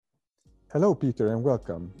Hello, Peter, and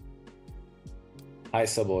welcome. Hi,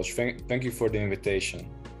 Szabolcs. Thank you for the invitation.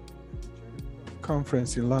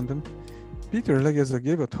 Conference in London, Peter Legeza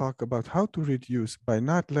gave a talk about how to reduce by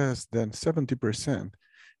not less than 70%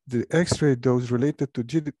 the X-ray dose related to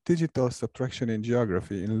digital subtraction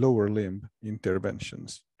angiography in lower limb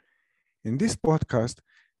interventions. In this podcast,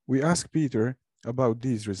 we ask Peter about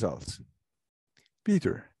these results.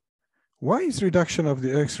 Peter, why is reduction of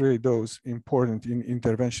the X-ray dose important in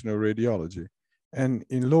interventional radiology and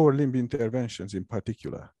in lower limb interventions in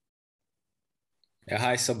particular?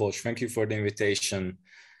 Hi, Szabolcs. Thank you for the invitation.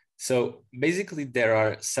 So basically, there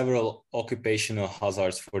are several occupational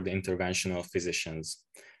hazards for the interventional physicians.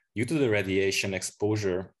 Due to the radiation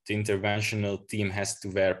exposure, the interventional team has to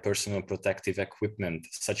wear personal protective equipment,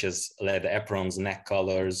 such as lead aprons, neck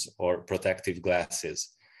collars, or protective glasses.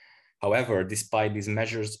 However, despite these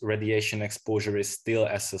measures, radiation exposure is still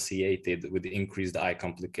associated with increased eye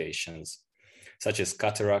complications, such as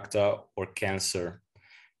cataracta or cancer,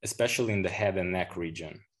 especially in the head and neck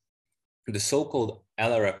region. The so-called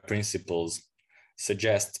LRA principles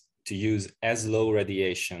suggest to use as low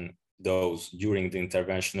radiation dose during the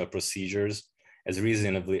interventional procedures as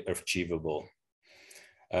reasonably achievable.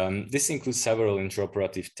 This includes several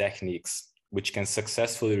intraoperative techniques which can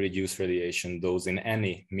successfully reduce radiation dose in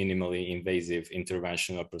any minimally invasive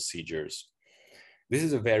interventional procedures. This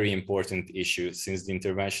is a very important issue since the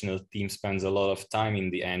interventional team spends a lot of time in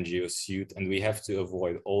the angio suite and we have to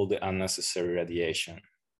avoid all the unnecessary radiation.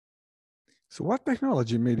 So what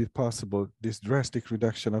technology made it possible, this drastic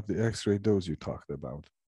reduction of the X-ray dose you talked about?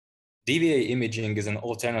 DVA imaging is an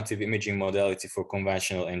alternative imaging modality for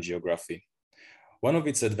conventional angiography. One of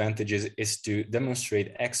its advantages is to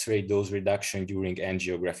demonstrate X-ray dose reduction during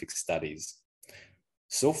angiographic studies.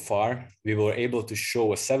 So far, we were able to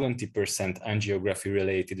show a 70%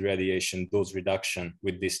 angiography-related radiation dose reduction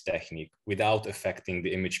with this technique without affecting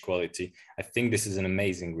the image quality. I think this is an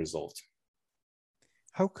amazing result.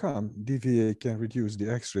 How come DVA can reduce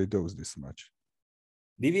the X-ray dose this much?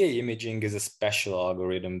 DVA imaging is a special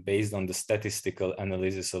algorithm based on the statistical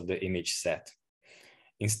analysis of the image set.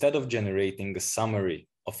 Instead of generating a summary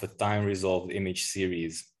of a time-resolved image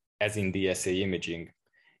series, as in DSA imaging,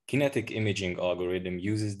 kinetic imaging algorithm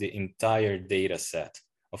uses the entire data set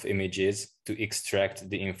of images to extract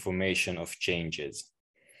the information of changes.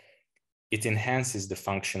 It enhances the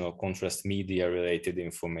functional contrast media-related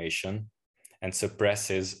information and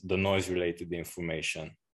suppresses the noise-related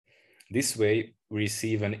information. This way, we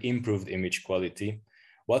receive an improved image quality,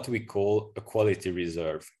 what we call a quality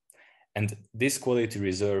reserve. And this quality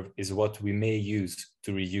reserve is what we may use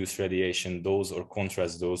to reduce radiation dose or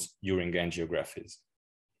contrast dose during angiographies.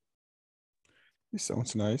 This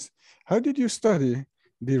sounds nice. How did you study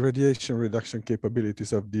the radiation reduction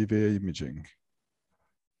capabilities of DVA imaging?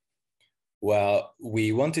 Well,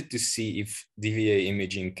 we wanted to see if DVA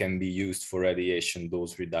imaging can be used for radiation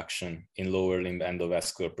dose reduction in lower limb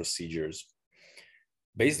endovascular procedures.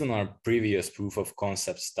 Based on our previous proof of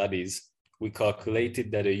concept studies, we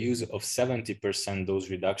calculated that a use of 70% dose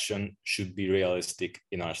reduction should be realistic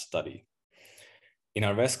in our study. In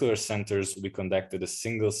our vascular centers, we conducted a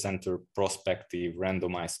single-center prospective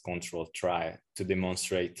randomized control trial to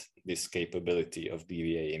demonstrate this capability of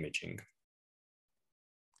DVA imaging.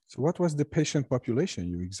 So what was the patient population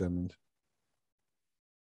you examined?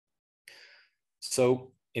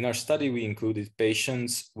 So in our study, we included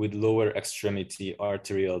patients with lower extremity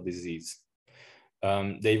arterial disease.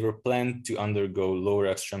 They were planned to undergo lower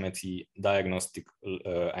extremity diagnostic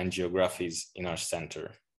angiographies in our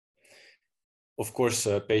center. Of course,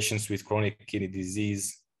 patients with chronic kidney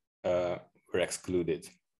disease were excluded.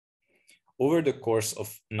 Over the course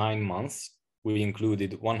of 9 months, we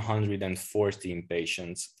included 114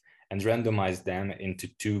 patients and randomized them into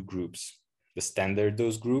 2 groups. The standard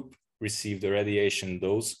dose group received a radiation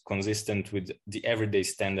dose consistent with the everyday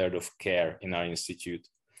standard of care in our institute.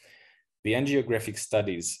 The angiographic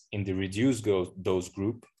studies in the reduced dose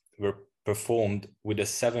group were performed with a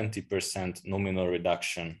 70% nominal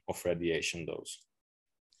reduction of radiation dose.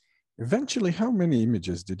 Eventually, how many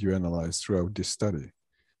images did you analyze throughout this study?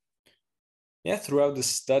 Yeah, throughout the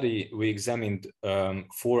study, we examined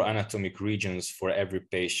 4 anatomic regions for every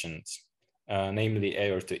patient, namely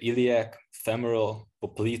aortoiliac, femoral,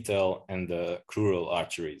 popliteal, and the crural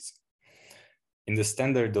arteries. In the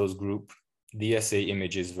standard dose group, DSA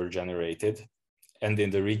images were generated, and in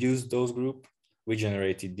the reduced dose group, we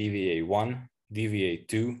generated DVA1,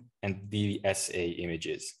 DVA2, and DSA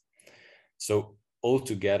images. So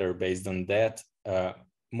altogether, based on that,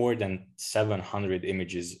 more than 700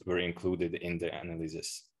 images were included in the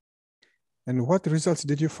analysis. And what results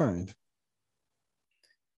did you find?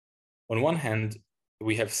 On one hand,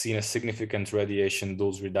 we have seen a significant radiation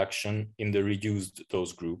dose reduction in the reduced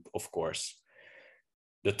dose group, of course.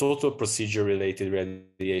 The total procedure-related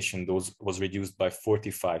radiation dose was reduced by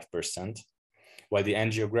 45%, while the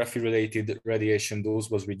angiography-related radiation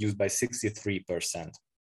dose was reduced by 63%.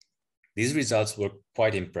 These results were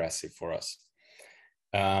quite impressive for us.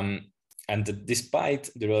 And despite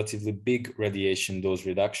the relatively big radiation dose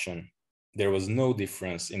reduction, there was no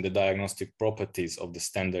difference in the diagnostic properties of the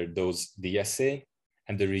standard dose DSA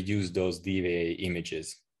and the reduced dose DVA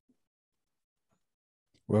images.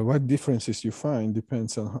 Well, what differences you find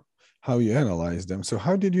depends on how you analyze them. So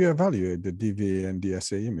how did you evaluate the DVA and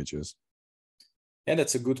DSA images? Yeah,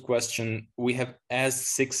 that's a good question. We have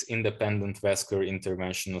asked 6 independent vascular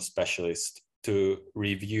interventional specialists to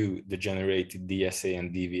review the generated DSA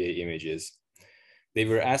and DVA images. They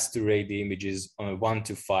were asked to rate the images on a 1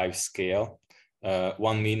 to 5 scale,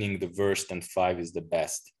 1 meaning the worst and 5 is the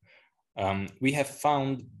best. We have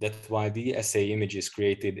found that while DSA images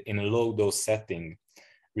created in a low dose setting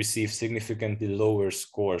receive significantly lower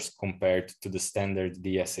scores compared to the standard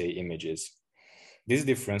DSA images. This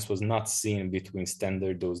difference was not seen between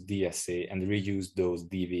standard dose DSA and reduced dose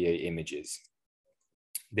DVA images.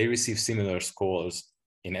 They receive similar scores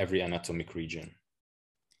in every anatomic region.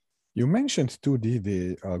 You mentioned 2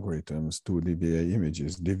 DVA algorithms, 2 DVA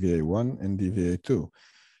images, DVA1 and DVA2.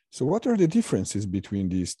 So what are the differences between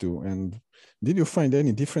these two? And did you find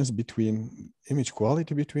any difference between image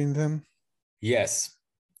quality between them? Yes,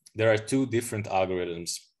 there are 2 different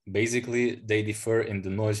algorithms. Basically, they differ in the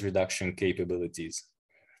noise reduction capabilities.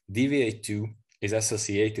 DVA2 is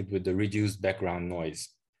associated with the reduced background noise.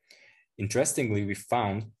 Interestingly, we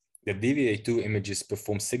found that DVA2 images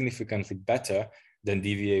perform significantly better than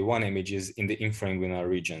DVA1 images in the infrainguinal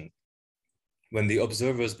region. When the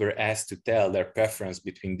observers were asked to tell their preference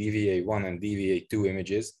between DVA1 and DVA2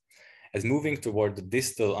 images, as moving toward the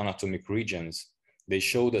distal anatomic regions, they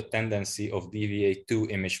showed a tendency of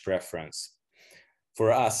DVA2 image preference.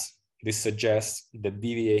 For us, this suggests that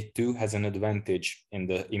DVA2 has an advantage in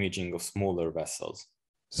the imaging of smaller vessels.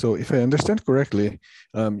 So if I understand correctly,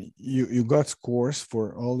 you got scores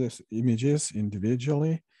for all these images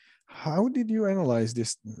individually. How did you analyze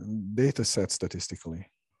this data set statistically?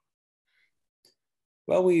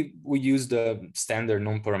 Well, we used the standard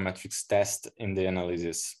non-parametrics test in the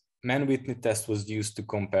analysis. Mann-Whitney test was used to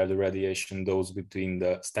compare the radiation dose between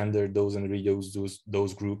the standard dose and reduced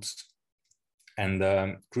dose groups. And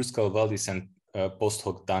Kruskal-Wallis and post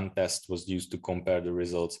hoc Dunn test was used to compare the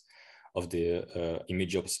results of the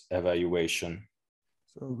image evaluation.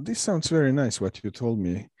 So this sounds very nice, what you told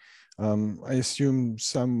me. I assume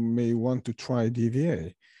some may want to try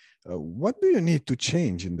DVA. What do you need to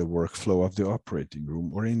change in the workflow of the operating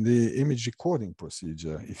room or in the image recording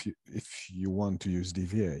procedure if you want to use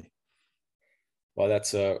DVA? Well,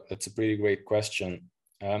 that's a pretty great question.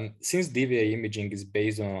 Since DVA imaging is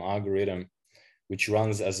based on an algorithm which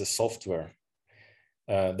runs as a software,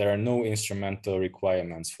 there are no instrumental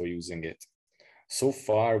requirements for using it. So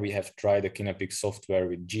far, we have tried the Kinepict software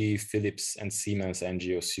with GE, Philips, and Siemens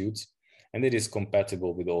angio suites, and it is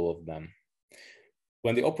compatible with all of them.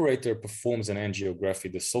 When the operator performs an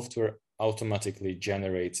angiography, the software automatically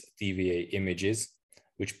generates DVA images,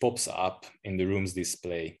 which pops up in the room's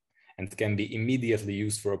display and can be immediately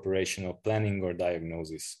used for operational planning or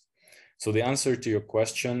diagnosis. So the answer to your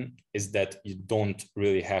question is that you don't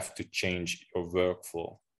really have to change your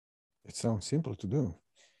workflow. It sounds simple to do.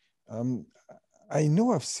 I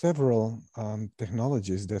know of several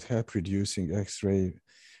technologies that help reducing X-ray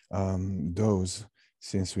dose,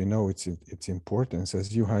 since we know its importance,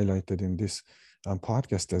 as you highlighted in this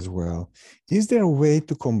podcast as well. Is there a way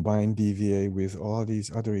to combine DVA with all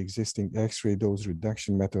these other existing X-ray dose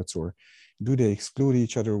reduction methods, or do they exclude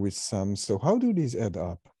each other with some? So how do these add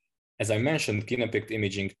up? As I mentioned, Kinepict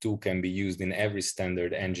imaging tool can be used in every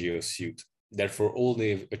standard angio suite. Therefore, all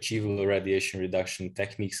the achievable radiation reduction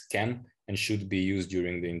techniques can and should be used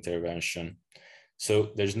during the intervention.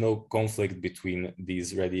 So there's no conflict between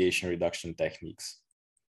these radiation reduction techniques.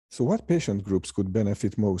 So what patient groups could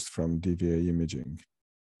benefit most from DVA imaging?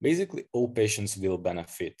 Basically, all patients will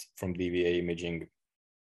benefit from DVA imaging.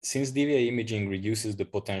 Since DVA imaging reduces the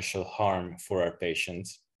potential harm for our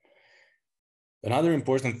patients, another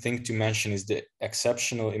important thing to mention is the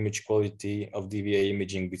exceptional image quality of DVA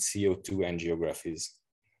imaging with CO2 angiographies.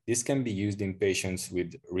 This can be used in patients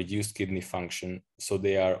with reduced kidney function, so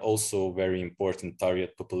they are also a very important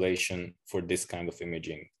target population for this kind of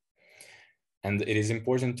imaging. And it is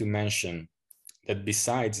important to mention that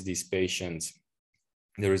besides these patients,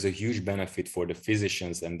 there is a huge benefit for the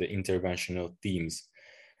physicians and the interventional teams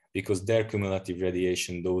because their cumulative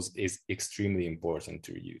radiation dose is extremely important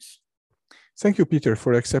to reduce. Thank you, Peter,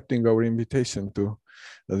 for accepting our invitation to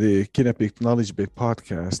the Kinepict Knowledge Base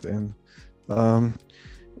podcast. And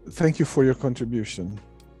thank you for your contribution.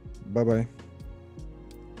 Bye-bye.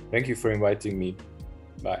 Thank you for inviting me.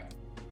 Bye.